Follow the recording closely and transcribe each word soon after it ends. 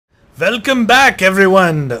Welcome back,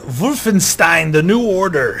 everyone. Wolfenstein, the New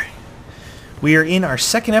Order. We are in our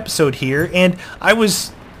second episode here, and I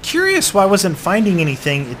was curious why I wasn't finding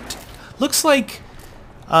anything. It looks like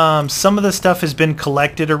some of the stuff has been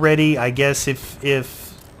collected already. I guess if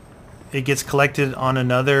it gets collected on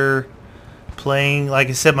another playing, like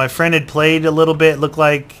I said, my friend had played a little bit. It looked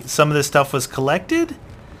like some of this stuff was collected,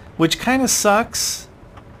 which kind of sucks.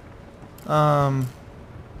 I'm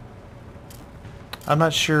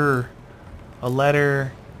not sure. A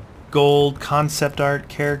letter, gold, concept art,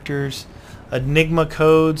 characters, enigma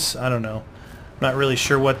codes. I don't know. I'm not really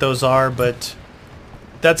sure what those are, but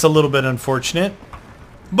that's a little bit unfortunate.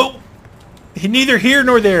 But neither here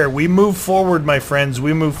nor there. We move forward, my friends.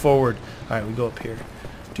 We move forward. All right, we go up here.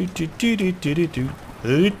 Is that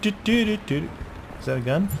a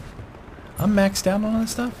gun? I'm maxed out on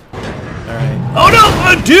this stuff. All right. Oh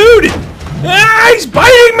no, dude! Ah, he's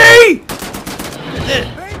biting me!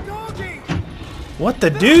 What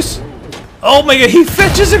the deuce? Oh my god, he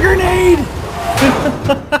fetches a grenade!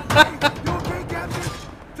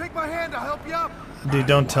 Take my hand, I'll help you up. Dude,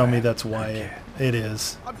 don't tell me that's Wyatt. It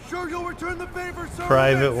is. I'm sure you'll return the favor, sir.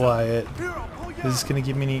 Private Wyatt. Is this gonna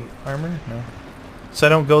give me any armor? No. So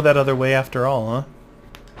I don't go that other way after all, huh?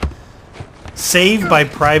 Saved by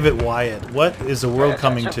Private Wyatt. What is the world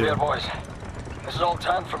coming to?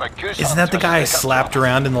 Isn't that the guy I slapped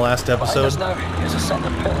around in the last episode?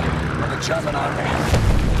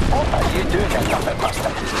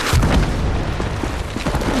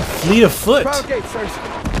 Fleet of foot.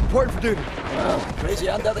 Important for duty. Crazy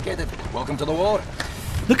and dedicated. Welcome to the war.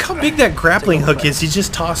 Look how big that grappling hook is. He's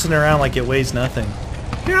just tossing it around like it weighs nothing.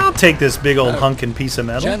 Here, I'll take this big old hunkin' piece of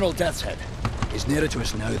metal. General Death's Head. He's nearer to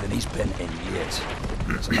us now than he's been in years.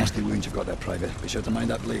 It's a nasty wound you've got there, Private. Be sure to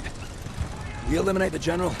mind that bleed. We eliminate the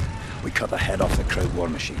General, we cut the head off the crowd war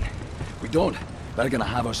machine. We don't, they're gonna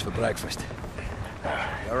have us for breakfast.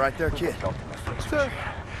 You all right there, kid? Sir,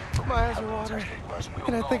 my eyes are watering,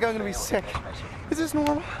 and I think I'm gonna be sick. Is this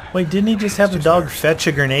normal? Wait, didn't he just have the dog fetch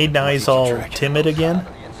a grenade? Now he's all timid again?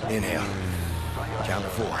 Inhale. Count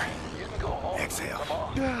to 4. Exhale.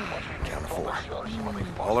 Count to 4.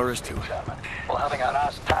 All there is to it. Well, having our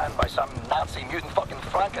ass tanned by some Nazi mutant fucking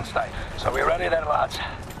Frankenstein. So we ready then, lads?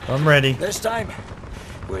 I'm ready. This time,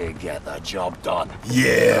 we get the job done.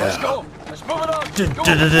 Yeah. Let's go. Let's move it on.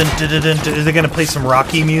 Is they gonna play some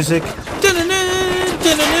Rocky music?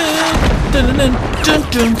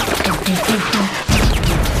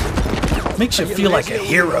 Makes you feel like a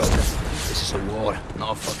hero. This is a war,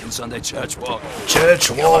 not a fucking Sunday church walk. Church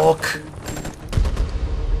walk.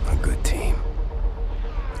 A good team.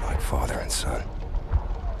 Like father and son.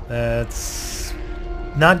 That's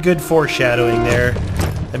not good foreshadowing there.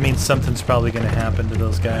 That means something's probably going to happen to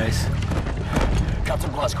those guys. Captain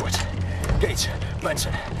Blazkowicz, Gates,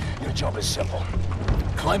 Benson, your job is simple.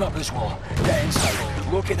 Climb up this wall, get inside,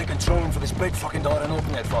 locate the control room for this big fucking door and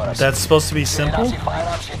open it for us. That's supposed to be simple? Nazi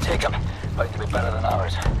firearms, you take them. Bound to be better than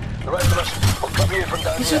ours. The rest of us will come here from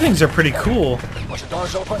down These here. things are pretty cool. Once the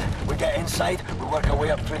door's open, we get inside, we work our way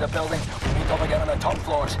up through the building, we meet up again on the top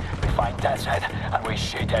floors, we find Death's Head, and we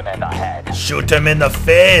shoot him in the head. Shoot him in the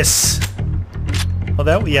face! Oh,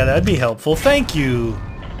 that'd be helpful. Thank you.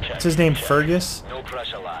 What's his name, Fergus? No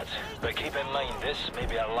pressure, lads. But keep in mind, this may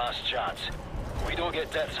be our last chance. We don't get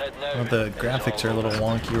Death's Head now. Oh, the graphics are a little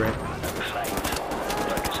wonky, right?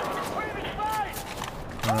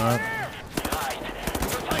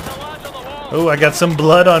 Oh, I got some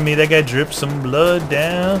blood on me. That guy dripped some blood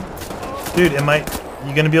down. Dude,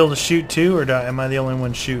 you gonna be able to shoot too, or am I the only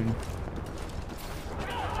one shooting?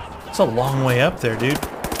 It's a long way up there, dude.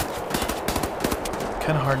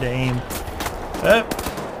 Kind of hard to aim.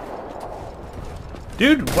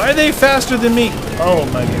 Dude, why are they faster than me? Oh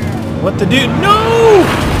my god. What the dude? No!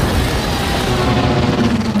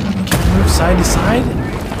 Can I move side to side?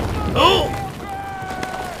 Oh!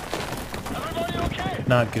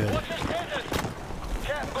 Not good.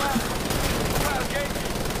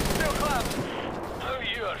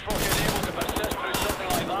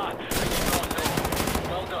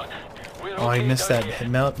 Oh, I missed that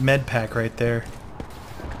med pack right there.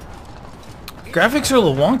 Graphics are a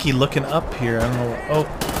little wonky looking up here. I don't know. Oh.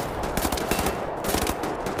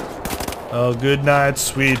 Oh, good night,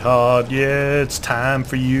 sweetheart. Yeah, it's time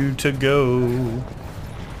for you to go.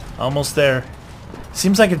 Almost there.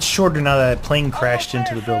 Seems like it's shorter now that that plane crashed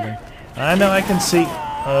into the building. I know, I can see.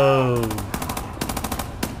 Oh.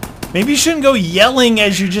 Maybe you shouldn't go yelling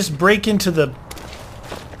as you just break into the...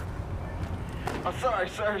 I'm sorry,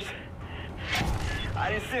 sirs. I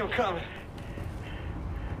didn't see him coming.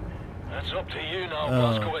 That's up to you now,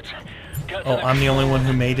 Blazkowicz. Oh, I'm the only one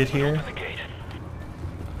who made it here?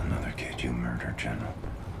 Another order, General.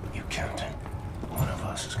 You count it. One of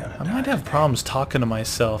us is gonna I die might have today. problems talking to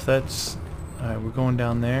myself. That's... Alright, we're going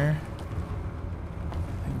down there.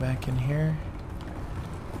 Back in here.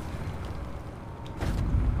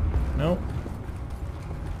 Nope.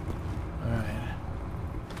 Alright.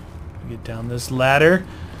 Get down this ladder.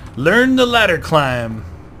 Learn the ladder climb.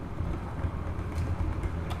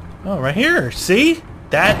 Oh, right here. See?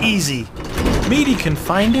 That easy. Meaty can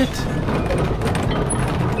find it.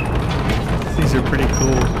 These are pretty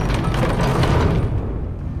cool.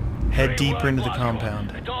 Head deeper into the compound.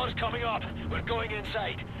 The door's coming up. We're going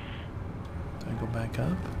inside. Do I go back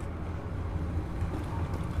up?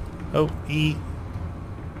 Oh, E.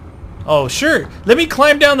 Oh, sure. Let me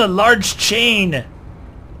climb down the large chain.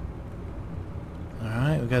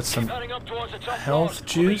 Alright, we got some Heading up towards the top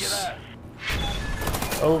health floor. We'll meet you juice. there.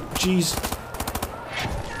 Oh, jeez.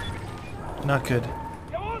 Not good.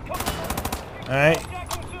 Alright.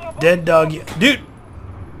 Dead dog. Dude!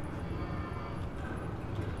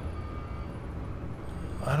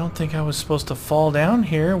 I don't think I was supposed to fall down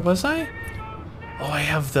here, was I? Oh, I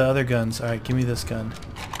have the other guns. Alright, give me this gun.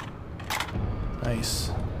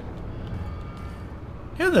 Nice.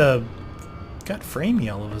 Yeah, the... got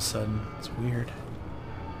framey all of a sudden. It's weird.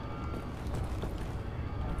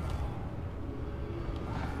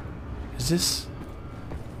 Is this...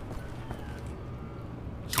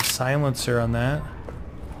 there's a silencer on that.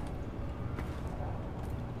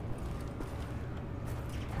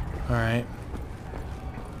 Alright.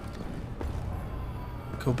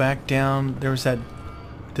 Go back down. There was that...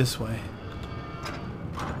 this way.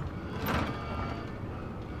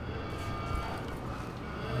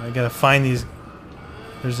 I gotta find these...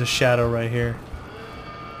 there's a shadow right here.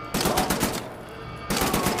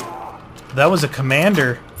 That was a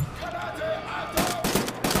commander.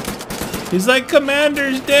 He's like,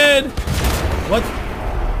 Commander's dead! What?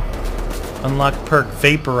 Unlock perk,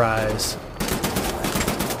 vaporize.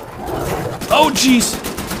 Oh, jeez!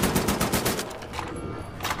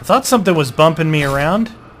 I thought something was bumping me around.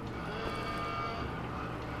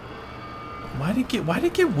 Why'd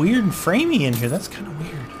it get weird and framey in here? That's kind of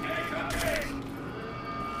weird.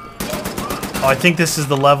 Oh, I think this is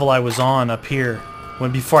the level I was on up here.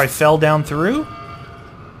 When before I fell down through?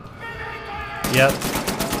 Yep.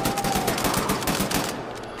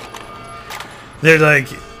 They're like,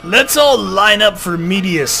 let's all line up for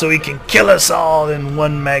Meatius so he can kill us all in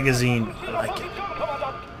one magazine. I like it.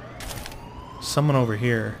 Someone over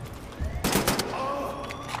here.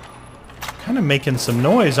 Kind of making some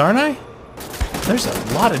noise, aren't I? There's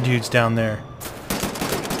a lot of dudes down there.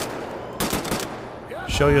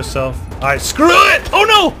 Show yourself. Alright, screw it! Oh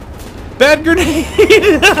no! Bad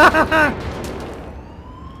grenade!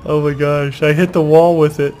 Oh my gosh, I hit the wall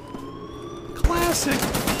with it. Classic.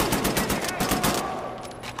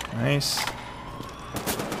 Nice.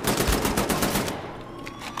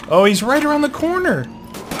 Oh, he's right around the corner.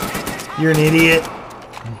 You're an idiot.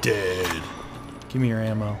 Dead. Give me your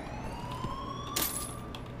ammo.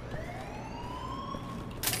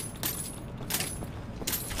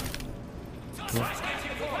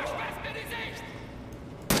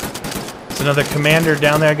 There's another commander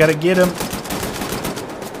down there. I gotta get him.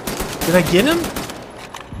 Did I get him?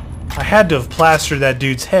 I had to have plastered that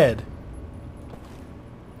dude's head.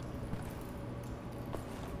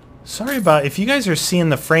 Sorry about... if you guys are seeing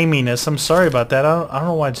the framiness, I'm sorry about that. I don't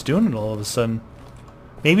know why it's doing it all of a sudden.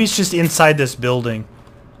 Maybe it's just inside this building.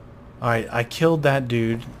 Alright, I killed that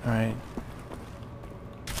dude. Alright.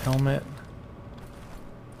 Helmet.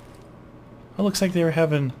 Oh, looks like they were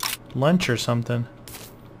having lunch or something.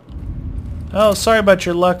 Oh, sorry about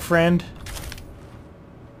your luck, friend.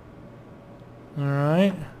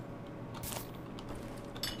 Alright.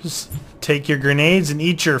 Just take your grenades and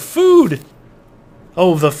eat your food.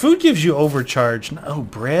 Oh, the food gives you overcharge. Oh,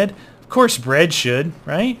 bread? Of course bread should,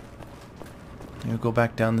 right? You'll go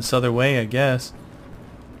back down this other way, I guess.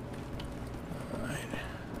 Alright.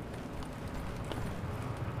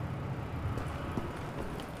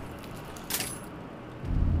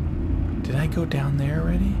 Did I go down there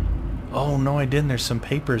already? Oh, no, I didn't. There's some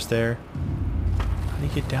papers there. How do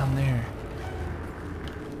you get down there?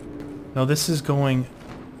 No, this is going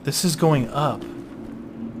up.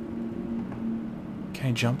 Can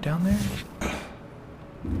I jump down there?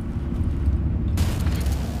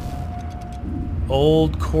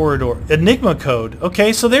 Old corridor. Enigma code.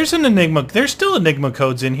 Okay, so there's an enigma. There's still enigma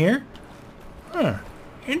codes in here. Huh.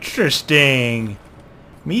 Interesting.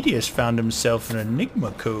 Meatius found himself an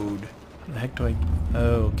enigma code. How the heck do I...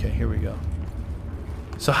 oh, okay, here we go.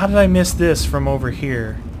 So how did I miss this from over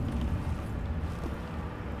here?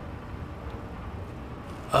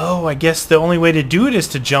 Oh, I guess the only way to do it is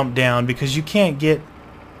to jump down because you can't get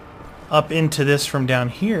up into this from down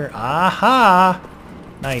here. Aha!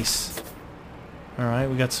 Nice. Alright,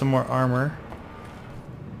 we got some more armor.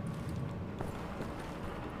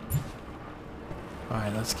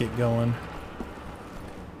 Alright, let's get going.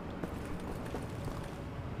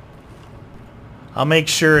 I'll make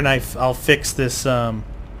sure and I'll fix this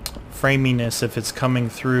framiness if it's coming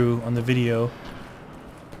through on the video.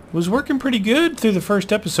 It was working pretty good through the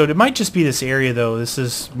first episode. It might just be this area though.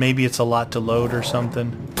 Maybe it's a lot to load or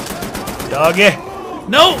something. Doggy!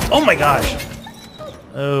 No! Oh my gosh!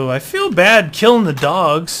 Oh, I feel bad killing the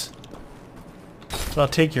dogs. But I'll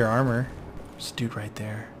take your armor. There's a dude right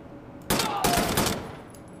there.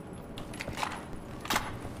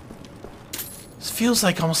 This feels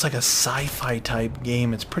like almost like a sci-fi type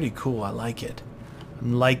game. It's pretty cool. I like it.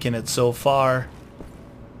 I'm liking it so far.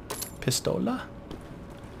 Pistola?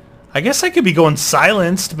 I guess I could be going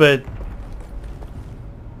silenced, but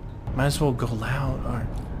might as well go loud. Or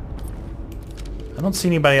I don't see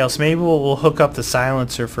anybody else. Maybe we'll hook up the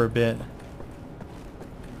silencer for a bit.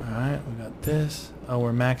 Alright, we got this. Oh,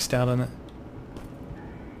 we're maxed out on it.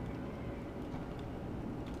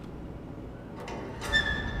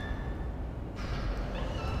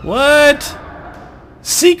 What?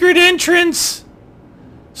 Secret entrance!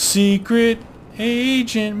 Secret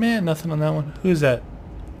agent. Man, nothing on that one. Who's that?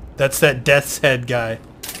 That's that Death's Head guy.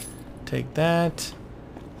 Take that.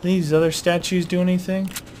 These other statues do anything?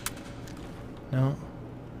 No.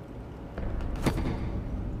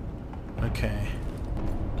 Okay.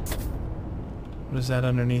 What is that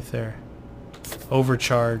underneath there?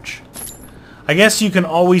 Overcharge. I guess you can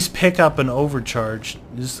always pick up an overcharge.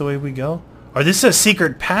 Is this the way we go? Or this is a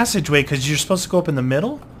secret passageway because you're supposed to go up in the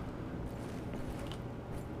middle?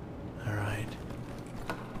 Alright.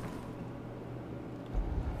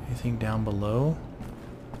 Anything down below?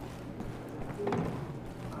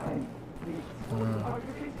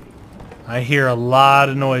 I hear a lot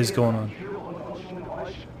of noise going on.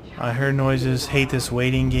 I heard noises. Hate this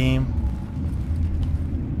waiting game.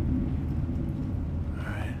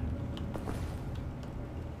 Alright.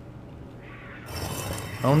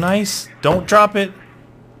 Oh, nice. Don't drop it.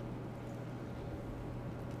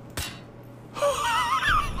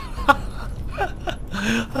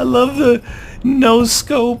 I love the no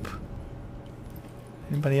scope.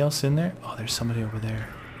 Anybody else in there? Oh, there's somebody over there.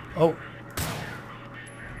 Oh.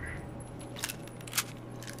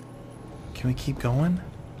 Can we keep going?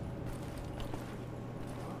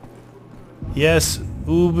 Yes,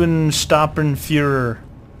 Stappenführer.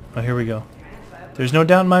 Oh, here we go. There's no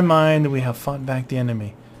doubt in my mind that we have fought back the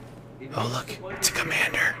enemy. Oh, look. It's a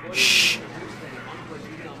commander. Shh.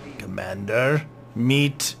 Commander,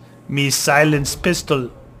 meet me silenced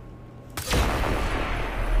pistol.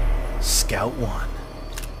 Scout 1.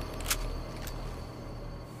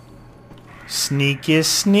 Sneaky,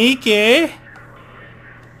 sneaky.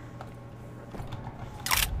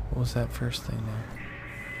 What was that first thing there?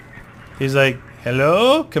 He's like,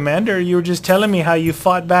 hello, Commander, you were just telling me how you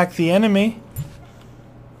fought back the enemy.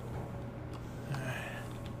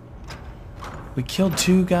 We killed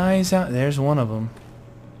 2 guys out. There's one of them.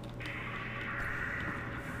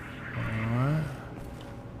 Alright.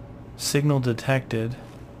 Signal detected.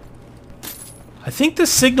 I think the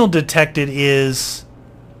signal detected is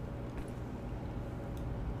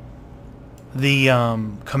the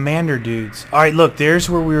commander dudes. Alright, look, there's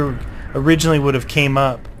where we were originally would have came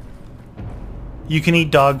up. You can eat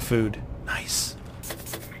dog food. Nice.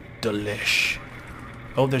 Delish.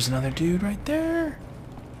 Oh, there's another dude right there.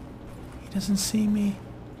 He doesn't see me.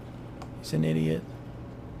 He's an idiot.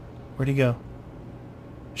 Where'd he go?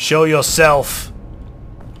 Show yourself.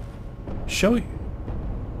 Show you.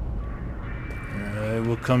 I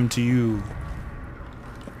will come to you.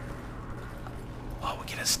 Oh, we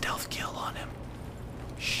get a stealth kill on him.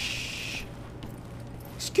 Shh.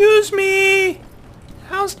 Excuse me.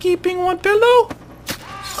 Housekeeping, one pillow?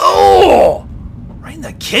 Oh! Right in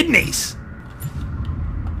the kidneys.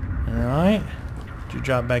 Alright. What'd you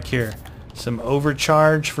drop back here? Some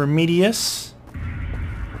overcharge for Meatius.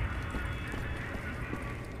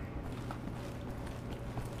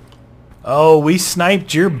 Oh, we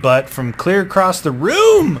sniped your butt from clear across the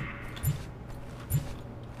room!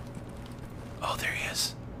 Oh, there he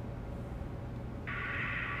is.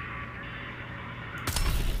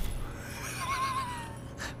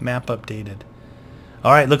 Map updated.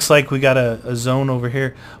 Alright, looks like we got a zone over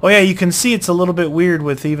here. Oh yeah, you can see it's a little bit weird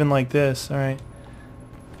with even like this. Alright.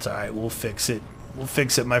 It's alright, we'll fix it. We'll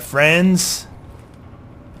fix it, my friends.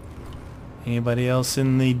 Anybody else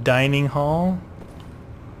in the dining hall?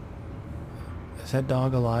 Is that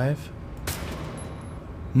dog alive?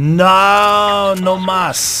 No, no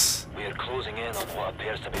mas. We are closing in on what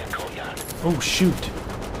appears to be a courtyard. Oh, shoot.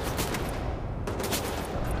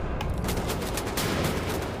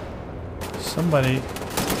 Somebody.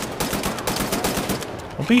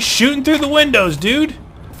 Don't be shooting through the windows, dude.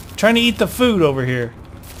 I'm trying to eat the food over here.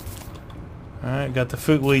 Alright, got the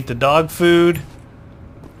food. We'll eat the dog food.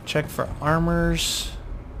 Check for armors.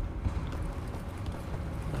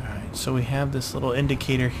 Alright, so we have this little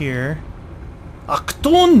indicator here.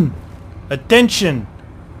 Achtung! Attention!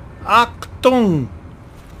 Achtung!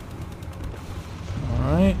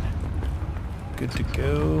 Alright. Good to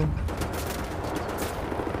go.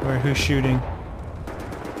 Who's shooting?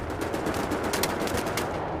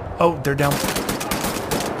 Oh, they're down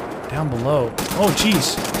below. Oh,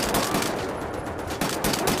 jeez.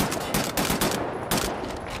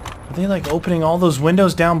 Are they like opening all those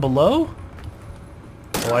windows down below?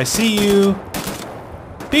 Oh, I see you.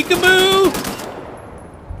 Peekaboo!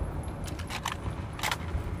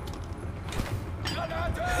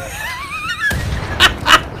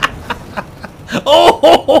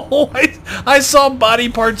 Oh, I saw body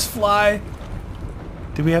parts fly.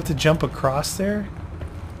 Do we have to jump across there?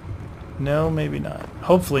 No, maybe not.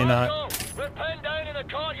 Hopefully not. We're pinned down in the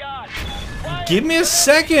courtyard. Give me a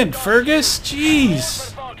second, Fergus.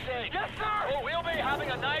 Jeez. For fuck's sake. Yes, sir. Oh, we'll be having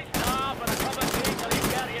a nice nap and a cup of tea till you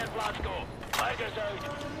get here, Glasgow. Take us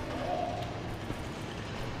out.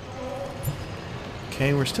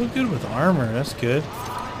 Okay, we're still good with armor. That's good.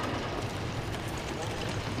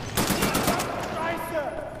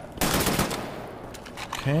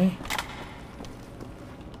 Okay.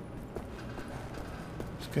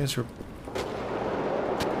 These guys are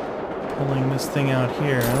pulling this thing out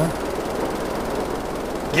here, huh?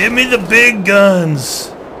 Give me the big guns!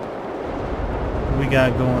 What we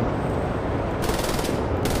got going?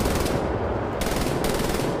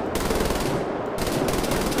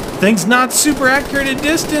 Thing's not super accurate at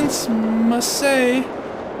distance, must say.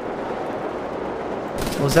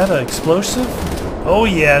 Was that an explosive? Oh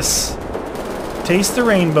yes. Taste the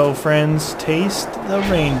rainbow, friends. Taste the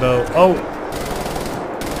rainbow. Oh.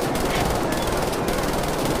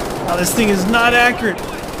 Oh, this thing is not accurate.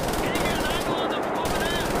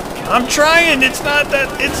 I'm trying. It's not that.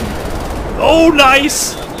 It's. Oh,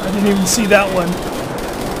 nice. I didn't even see that one.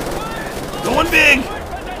 Going big.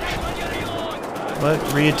 But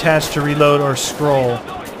reattach to reload or scroll.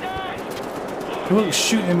 Who's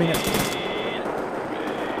shooting at me?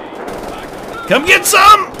 Come get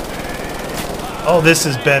some! Oh, this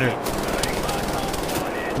is better.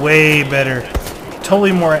 Way better.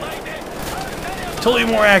 Totally more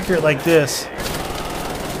accurate like this.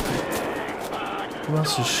 Who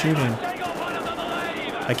else is shooting?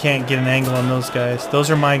 I can't get an angle on those guys. Those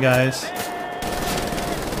are my guys.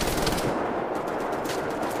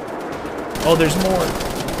 Oh, there's more.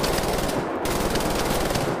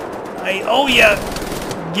 Oh yeah.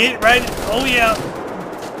 Get right. Oh yeah.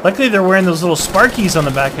 Luckily they're wearing those little sparkies on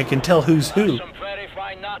the back. I can tell who's who. Some very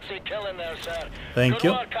fine Nazi killing there, sir. Thank Good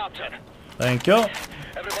you. work, Captain. Thank you.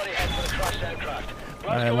 Everybody head for the crashed aircraft.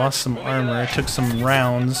 I lost some armor. I took some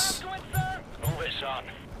rounds. Move it,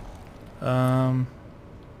 son.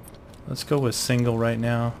 Let's go with single right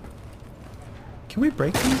now. Can we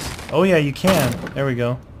break these? Oh yeah, you can. There we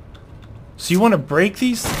go. So you want to break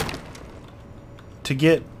these to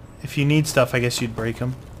get, if you need stuff, I guess you'd break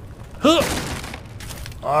them. Huh!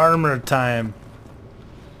 Armor time.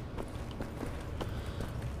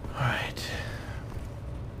 Alright.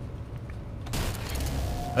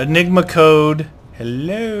 Enigma code.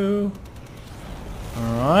 Hello.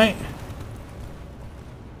 Alright.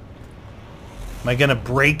 Am I gonna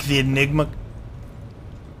break the Enigma?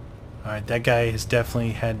 Alright, that guy has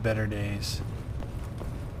definitely had better days.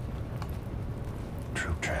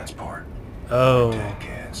 Troop transport. Oh. Deck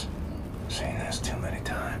is. Seen this too many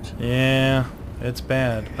times. Yeah, it's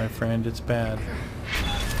bad, my friend. It's bad.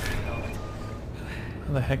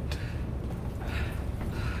 How the heck?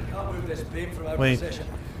 Can't move this beam from our Wait. position.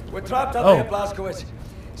 We're trapped up Oh. here, Blazkowicz.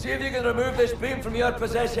 See if you can remove this beam from your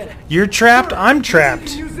possession. You're trapped. I'm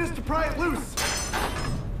trapped. Use this to pry it loose.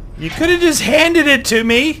 You could have just handed it to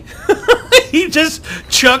me. He just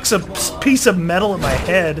chucks a piece of metal at my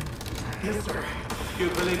head. Yes, sir. You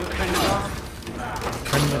believe it kind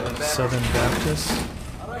of Southern Baptist.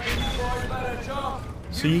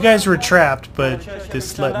 So you guys were trapped, but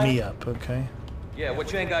this let me up, okay? Yeah,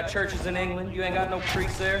 what, you ain't got churches in England? You ain't got no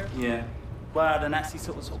priests there? Yeah. Well, the Nazis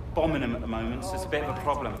sort of bombing them at the moment, so it's a bit of a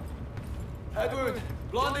problem. Edward,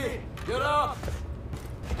 Blondie, get up!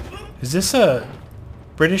 Is this a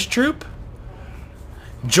British troop?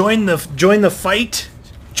 Join the fight?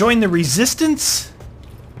 Join the resistance?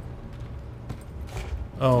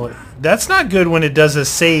 Oh, that's not good when it does a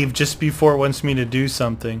save just before it wants me to do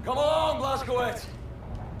something. Come along, Blazkowicz.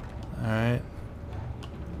 Alright.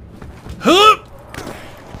 Hoop!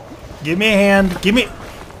 Give me a hand. Give me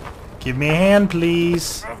a hand,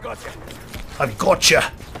 please. I've got you. I've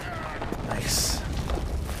gotcha. Nice.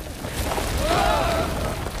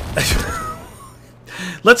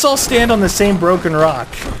 Let's all stand on the same broken rock.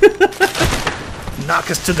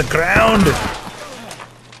 Knock us to the ground.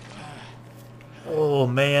 Oh,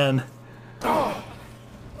 man. Am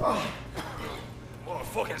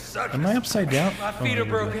I upside down? My feet are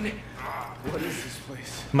broken. What is this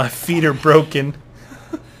place? My feet are broken.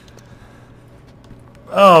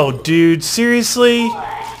 Oh, dude, seriously?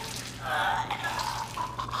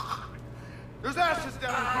 There's ashes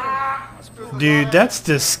down here. Dude, that's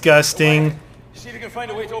disgusting. See if you can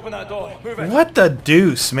find a way to open that door. Move it. What the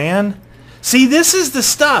deuce, man? See, this is the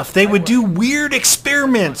stuff. They would do weird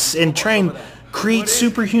experiments and try and create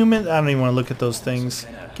superhuman... I don't even want to look at those things.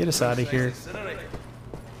 Get us out of here.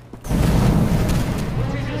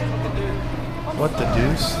 What the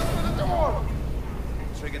deuce?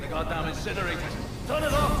 Trigger the goddamn incinerator. Turn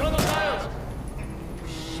it off. Turn the dials.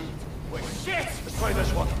 Wait, shit! Let's try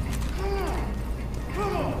this one.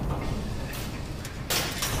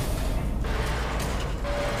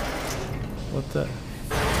 What the...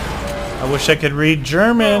 I wish I could read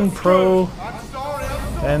German. Pro...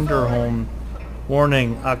 Enderholm.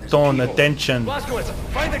 Warning. Achtung. Attention. Blazkowicz,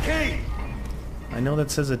 find the key. I know that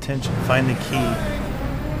says attention. Find the key.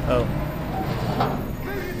 Oh.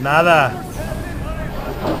 Nada.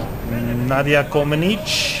 Nadia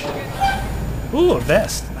Komenich. Ooh, a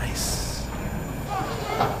vest. Nice.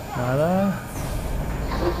 Nada.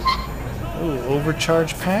 Ooh,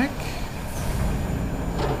 overcharge pack.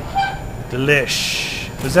 Delish.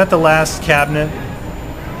 Was that the last cabinet?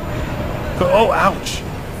 Oh, ouch.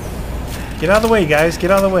 Get out of the way, guys. Get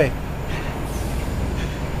out of the way.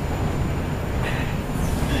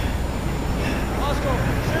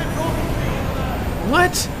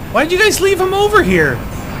 What? Why'd you guys leave him over here?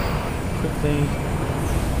 Quickly.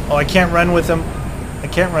 Oh, I can't run with him. I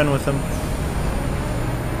can't run with him.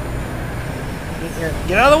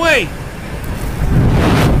 Get out of the way!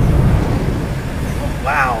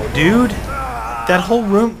 Wow, dude. That whole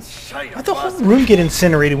room... Why'd the whole room get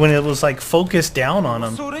incinerated when it was, like, focused down on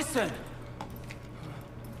him? What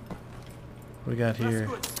we got here?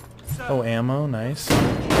 Oh, ammo. Nice.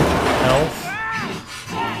 Health.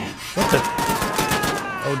 What the...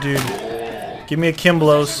 Oh, dude. Give me a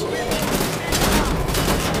Kimblos.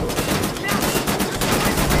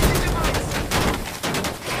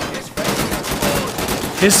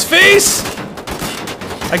 His face!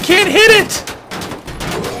 I can't hit it!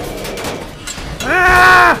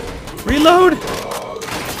 Ah! Reload!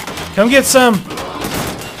 Come get some!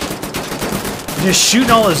 He's just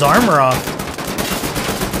shooting all his armor off.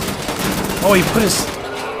 Oh, he put his...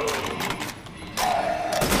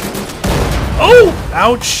 Oh!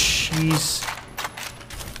 Ouch! Jeez.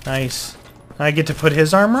 Nice. I get to put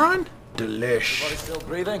his armor on? Delish. Still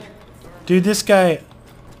breathing? Dude, this guy...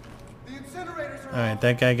 Alright,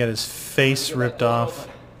 that guy got his face ripped off.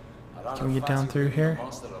 Can we get down through here?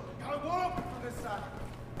 What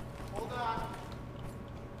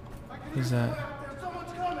is that?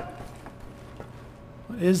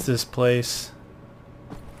 What is this place?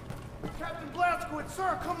 Captain Blazkowicz,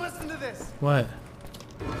 sir, come listen to this. What?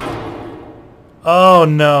 Oh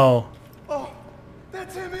no. Oh,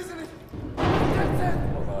 that's him, isn't it? That's it.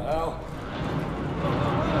 What the hell?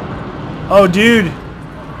 Oh, dude.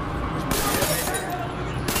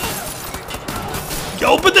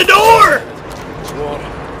 Open the door!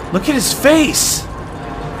 Look at his face.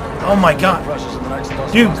 Oh my god.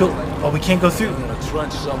 Dude, go. Oh, we can't go through. In a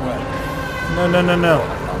trench somewhere. No, no, no, no.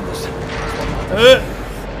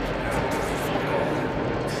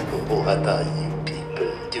 What are you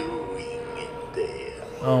people doing in there?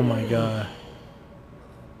 Oh my god.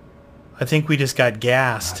 I think we just got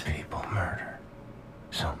gassed. People murdered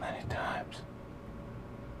so many times.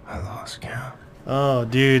 I lost count. Oh,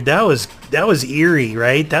 dude, that was eerie,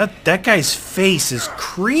 right? That guy's face is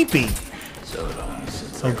creepy.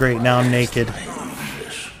 Oh, great! Now I'm naked.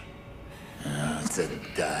 It's a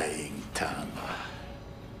dying tongue.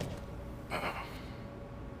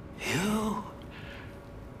 You?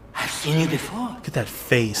 I've seen you before. Look at that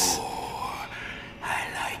face. I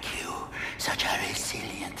like you. Such a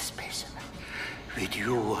resilient specimen. With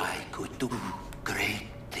you, I could do great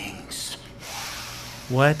things.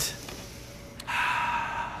 What?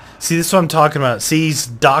 See, this is what I'm talking about. See, he's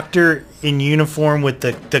doctor in uniform with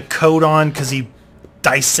the coat on because he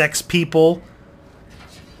dissects people.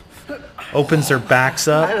 Opens their backs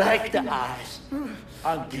up. I like the eyes.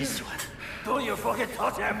 on this one. Don't you fucking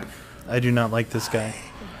touch him! I do not like this guy.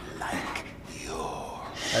 Like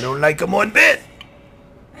yours. I don't like him one bit.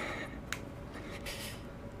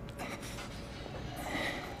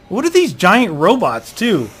 What are these giant robots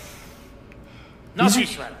too? Not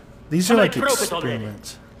this one. These are like Somebody broke it already.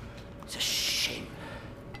 experiments. It's a shame.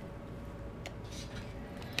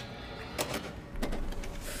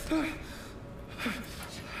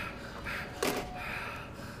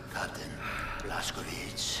 Captain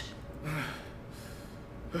Blazkowicz,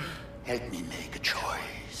 help me make a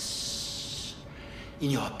choice. In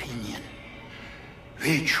your opinion,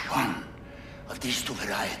 which one of these two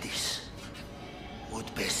varieties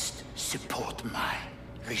would best support my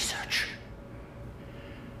research?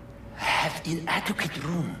 I have inadequate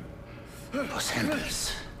room for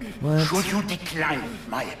samples. What? Should you decline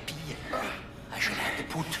my appeal, I shall have to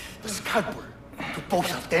put the scalpel to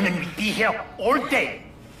both of them and we'll be here all day.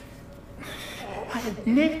 I'll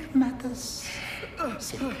make matters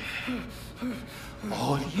simple.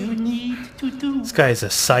 All you need to do This guy is a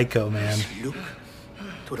psycho, man. is look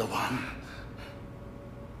to the one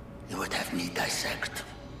you would have me dissect.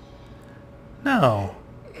 No.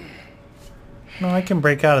 No, I can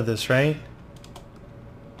break out of this, right?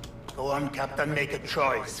 Go on, Captain, make a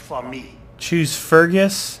choice for me. Choose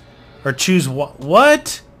Fergus? Or choose what?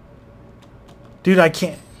 What? Dude, I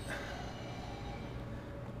can't.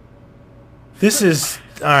 This is...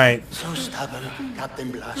 Alright. So stubborn,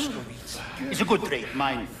 Captain Blazkowicz. It's a good trait,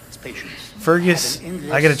 mine is patience. Fergus, Have an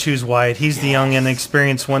endless- I gotta choose Wyatt. He's the young and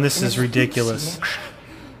experienced one. This is ridiculous. Selection.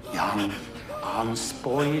 Young,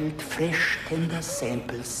 unspoiled, fresh, tender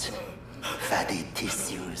samples. Fatty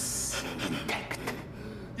tissues intact.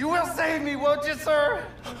 You will save me, won't you, sir?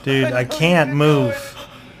 Dude, I can't move.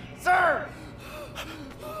 Sir!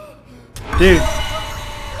 Dude,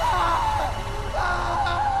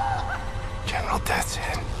 General Death's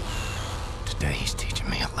head. Today he's teaching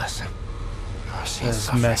me a lesson. I've seen that's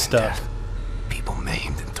suffering messed and up. death. People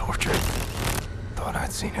maimed and tortured. Thought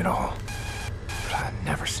I'd seen it all. But I'd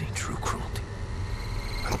never seen true cruelty.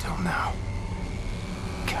 Until now.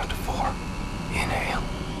 Count to 4. Inhale.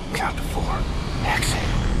 Count to 4. Exhale.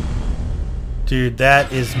 Dude,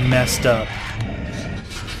 that is messed up.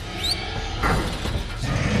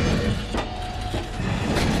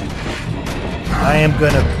 I am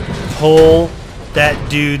gonna pull that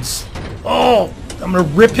dude's... Oh! I'm gonna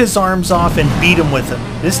rip his arms off and beat him with them.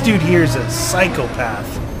 This dude here is a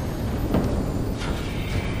psychopath.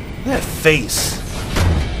 Look at that face.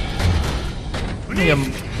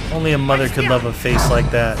 Only a mother could love a face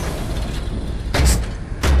like that.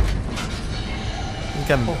 He's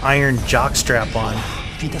got an iron jockstrap on.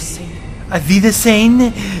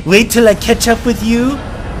 Wiedersehen. Wait till I catch up with you.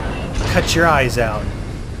 Cut your eyes out.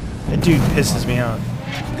 That dude pisses me off.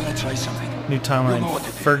 I'm gonna try something. New timeline. You'll know what to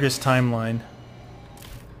do. Fergus timeline.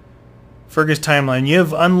 Fergus timeline. You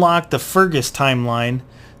have unlocked the Fergus timeline.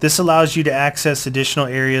 This allows you to access additional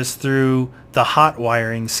areas through the hot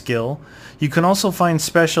wiring skill. You can also find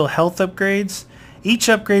special health upgrades. Each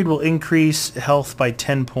upgrade will increase health by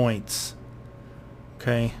 10 points.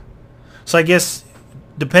 Okay. So I guess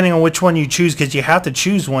depending on which one you choose, because you have to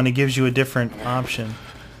choose one, it gives you a different option.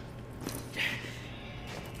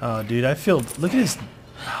 Oh, dude, I feel... Look at his...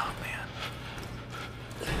 Oh, man.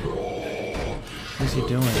 What's he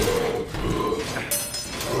doing?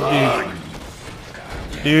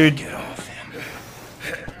 Dude. Dude.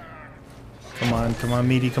 Come on,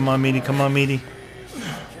 Meaty. Come on, Meaty. Come on, Meaty.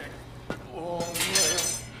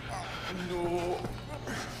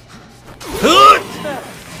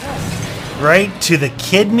 Right to the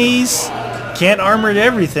kidneys. Can't armor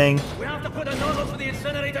everything. We have to put a nozzle for the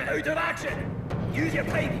incinerator out of action! Use your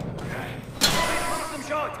pipe! Pump them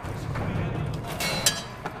short!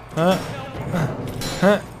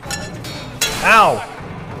 Ow!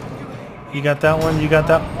 You got that one? You got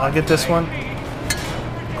that? I'll get this one.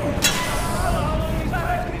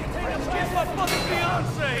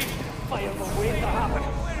 Fire for waiting to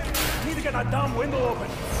happen. Need to get that damn window open.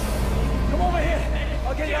 Come over here.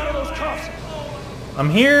 I'll get you out of those cuffs. I'm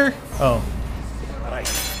here. Oh. Alright.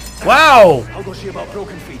 Wow! I'll go see about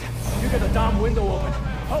broken feet. You get the damn window open.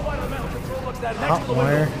 Hot wire metal control looks there next Hot to the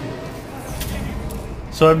wire.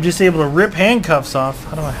 window. So I'm just able to rip handcuffs off.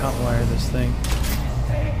 How do I hot wire this thing?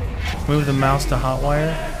 Move the mouse to hot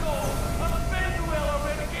wire.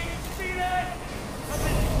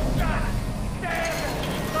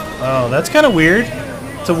 Oh, that's kind of weird.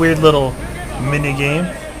 It's a weird little mini game.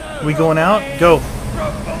 We going out? Go.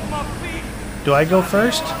 Do I go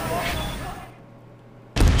first?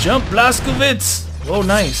 Jump, Blazkowicz! Whoa,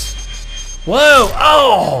 nice. Whoa!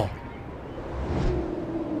 Oh!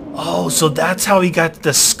 Oh, so that's how he got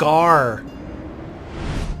the scar.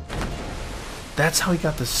 That's how he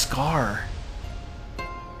got the scar.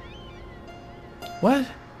 What?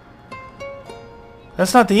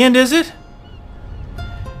 That's not the end, is it?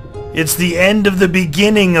 It's the end of the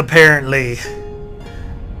beginning, apparently.